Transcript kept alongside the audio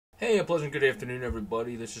Hey, a pleasant good afternoon,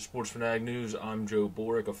 everybody. This is Sports Fanag News. I'm Joe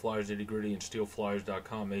Boric of Flyers Nitty Gritty and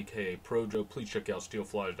SteelFlyers.com, aka Pro Joe. Please check out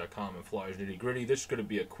SteelFlyers.com and Flyers Nitty Gritty. This is going to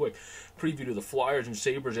be a quick preview to the Flyers and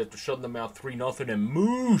Sabres after shutting them out 3-0, and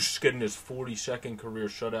Moose getting his 42nd career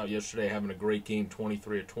shutout yesterday, having a great game,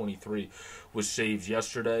 23-23 with saves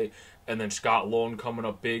yesterday. And then Scott Laughton coming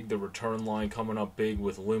up big, the return line coming up big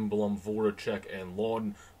with Lindblom, Voracek, and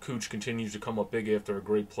Laughton. Cooch continues to come up big after a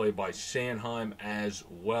great play by Sanheim as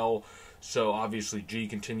well. So obviously G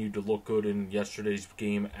continued to look good in yesterday's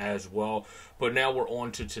game as well. But now we're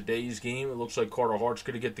on to today's game. It looks like Carter Hart's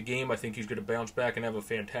going to get the game. I think he's going to bounce back and have a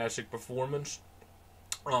fantastic performance.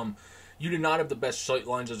 You did not have the best sight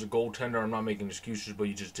lines as a goaltender. I'm not making excuses, but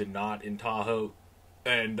you just did not in Tahoe.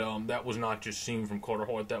 And that was not just seen from Carter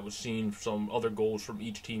Hart. That was seen from other goals from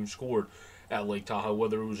each team scored at Lake Tahoe,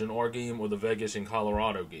 whether it was in our game or the Vegas and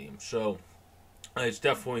Colorado game. So it's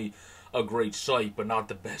definitely a great sight, but not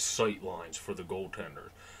the best sight lines for the goaltenders.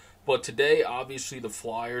 But today, obviously, the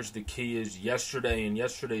Flyers, the key is yesterday and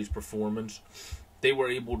yesterday's performance, they were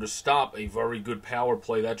able to stop a very good power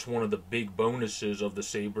play. That's one of the big bonuses of the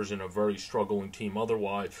Sabres in a very struggling team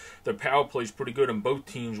otherwise. Their power play is pretty good, and both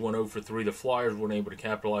teams went 0 for 3. The Flyers weren't able to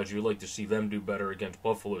capitalize. You'd like to see them do better against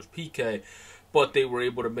Buffalo's PK, but they were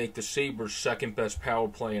able to make the Sabres' second-best power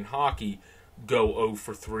play in hockey go 0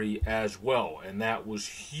 for 3 as well, and that was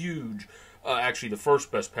huge. Actually, the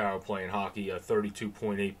first-best power play in hockey,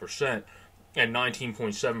 32.8%. And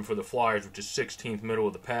 19.7 for the Flyers, which is 16th middle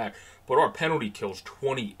of the pack. But our penalty kill's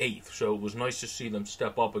 28th, so it was nice to see them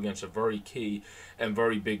step up against a very key and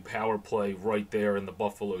very big power play right there in the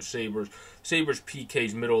Buffalo Sabres. Sabres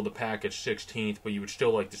PK's middle of the pack at 16th, but you would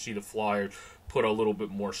still like to see the Flyers put a little bit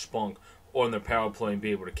more spunk on their power play and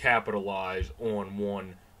be able to capitalize on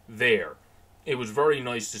one there. It was very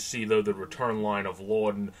nice to see, though, the return line of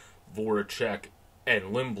Laughton, Voracek,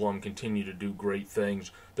 and Lindblom continue to do great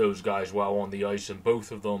things, those guys, while on the ice, and all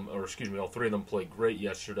three of them played great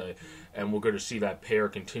yesterday, and we're going to see that pair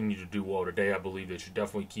continue to do well today. I believe they should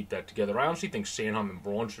definitely keep that together. I honestly think Sanheim and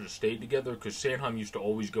Braun should have stayed together, because Sanheim used to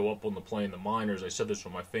always go up on the play in the minors. I said this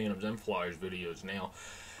on my Phantoms and Flyers videos now.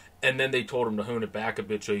 And then they told him to hone it back a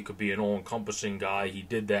bit so he could be an all-encompassing guy. He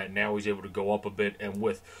did that. Now he's able to go up a bit. And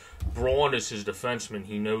with Braun as his defenseman,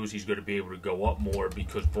 he knows he's going to be able to go up more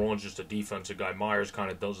because Braun's just a defensive guy. Myers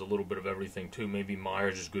kind of does a little bit of everything, too. Maybe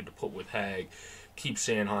Myers is good to put with Hag. Keep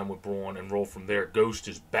Sanheim with Braun and roll from there. Ghost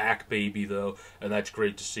is back, baby, though, and that's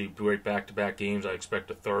great to see. Great back-to-back games. I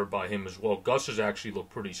expect a third by him as well. Gus has actually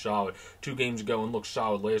looked pretty solid 2 games ago and looked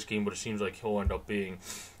solid last game, but it seems like he'll end up being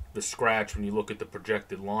the scratch when you look at the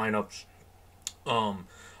projected lineups.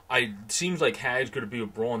 It seems like Hag's going to be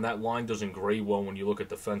with Braun. That line doesn't grade well when you look at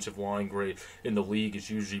defensive line grade in the league. It's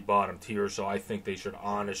usually bottom tier, so I think they should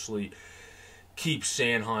honestly keep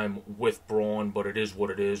Sanheim with Braun, but it is what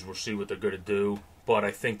it is. We'll see what they're going to do. But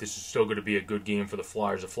I think this is still going to be a good game for the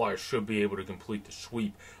Flyers. The Flyers should be able to complete the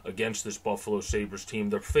sweep against this Buffalo Sabres team.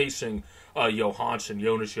 They're facing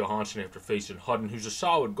Jonas Johansson, after facing Hutton, who's a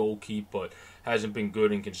solid goalkeeper, but hasn't been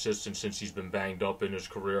good and consistent since he's been banged up in his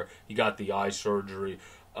career. He got the eye surgery,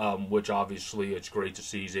 which obviously it's great to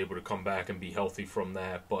see he's able to come back and be healthy from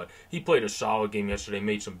that. But he played a solid game yesterday,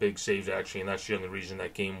 made some big saves actually, and that's the only reason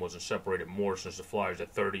that game wasn't separated more, since the Flyers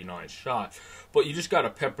had 39 shots. But you just got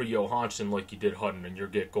to pepper Johansson like you did Hutton, and you'll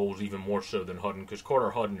get goals even more so than Hutton, because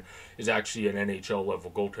Carter Hutton is actually an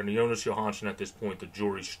NHL-level goaltender. Jonas Johansson, at this point, the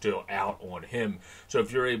jury's still out on him. So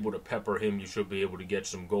if you're able to pepper him, you should be able to get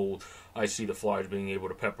some goals. I see the Flyers being able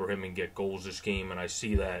to pepper him and get goals this game, and I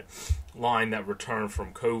see that line that returned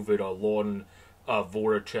from COVID, Laughton,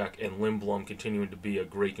 Voracek, and Lindblom continuing to be a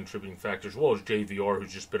great contributing factor, as well as JVR,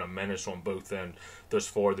 who's just been a menace on both ends thus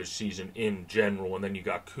far this season in general. And then you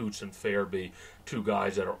got Coots and Farabee, 2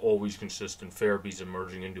 guys that are always consistent. Farabee's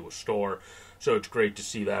emerging into a star, so it's great to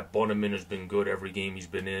see that. Bunneman has been good every game he's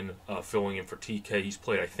been in, filling in for TK. He's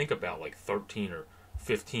played, I think, about like 13 or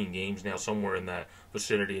 15 games now, somewhere in that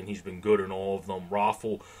vicinity, and he's been good in all of them.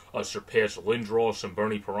 Raffle surpassed Lindros and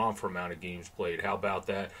Bernie Perron for amount of games played. How about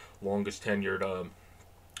that? Longest tenured,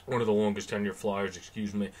 one of the longest tenured Flyers,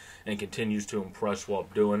 and continues to impress while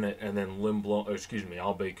doing it. And then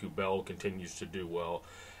Albe Kubel continues to do well.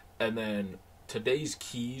 And then today's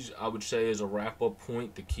keys, I would say, as a wrap-up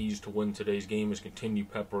point, the keys to win today's game is continue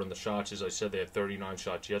peppering the shots. As I said, they had 39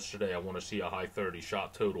 shots yesterday. I want to see a high 30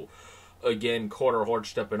 shot total Again, Carter Hart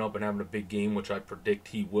stepping up and having a big game, which I predict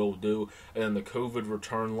he will do. And then the COVID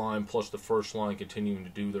return line plus the first line continuing to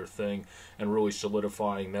do their thing and really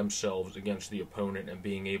solidifying themselves against the opponent and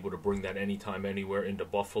being able to bring that anytime, anywhere into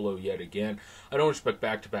Buffalo yet again. I don't expect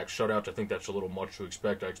back-to-back shutouts. I think that's a little much to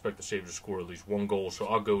expect. I expect the Sabres to score at least one goal, so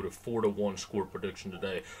I'll go to 4-1 score prediction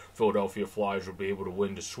today. Philadelphia Flyers will be able to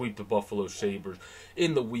win to sweep the Buffalo Sabres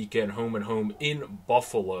in the weekend, home and home in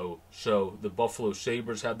Buffalo. So the Buffalo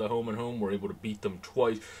Sabres had the home and home. We're able to beat them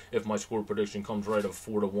twice. If my score prediction comes right of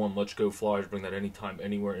 4-1, let's go Flyers. Bring that anytime,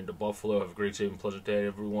 anywhere into Buffalo. Have a great, safe, and pleasant day,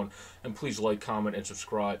 everyone. And please like, comment, and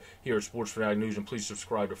subscribe here at Sports Fanatic News. And please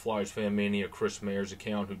subscribe to Flyers Fan Mania, Chris Mayer's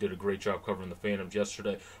account, who did a great job covering the Phantoms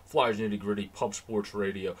yesterday. Flyers Nitty Gritty, Pub Sports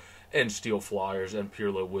Radio, and Steel Flyers, and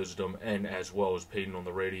Peerlow Wisdom, and as well as Peyton on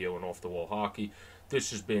the radio and Off the Wall Hockey.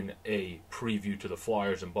 This has been a preview to the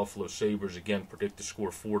Flyers and Buffalo Sabres. Again, predict the score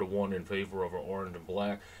 4-1 in favor of our orange and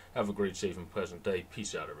black. Have a great, safe, and pleasant day.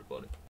 Peace out, everybody.